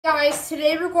Guys,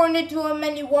 today we're going to do a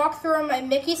mini walkthrough of my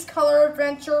Mickey's Color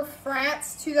Adventure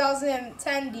France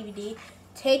 2010 DVD,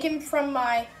 taken from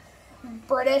my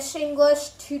British English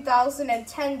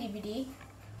 2010 DVD.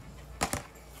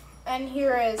 And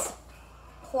here is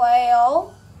Play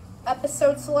All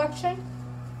episode selection.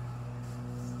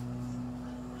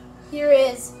 Here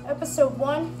is episode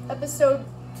 1, episode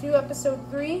 2, episode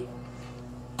 3.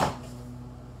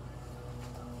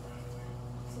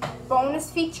 Bonus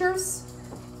features.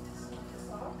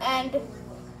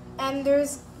 And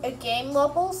there's a game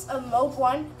levels of Mode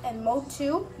 1 and Mode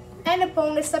 2, and a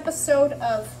bonus episode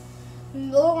of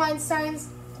Little Einstein's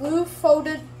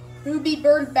Blue-Folded Ruby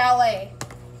Bird Ballet.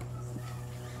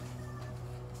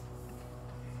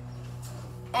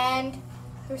 And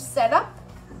your setup,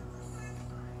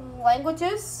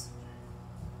 languages,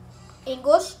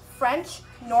 English, French,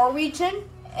 Norwegian,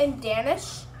 and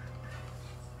Danish.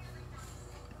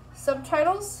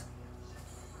 Subtitles,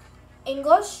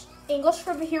 English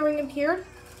for the hearing impaired,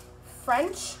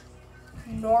 French,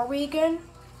 Norwegian,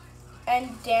 and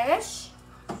Danish,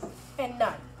 and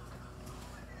none.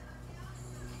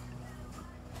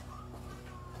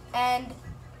 And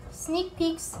sneak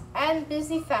peeks and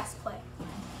Disney Fast Play.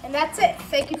 And that's it.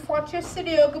 Thank you for watching this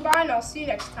video. Goodbye, and I'll see you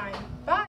next time. Bye.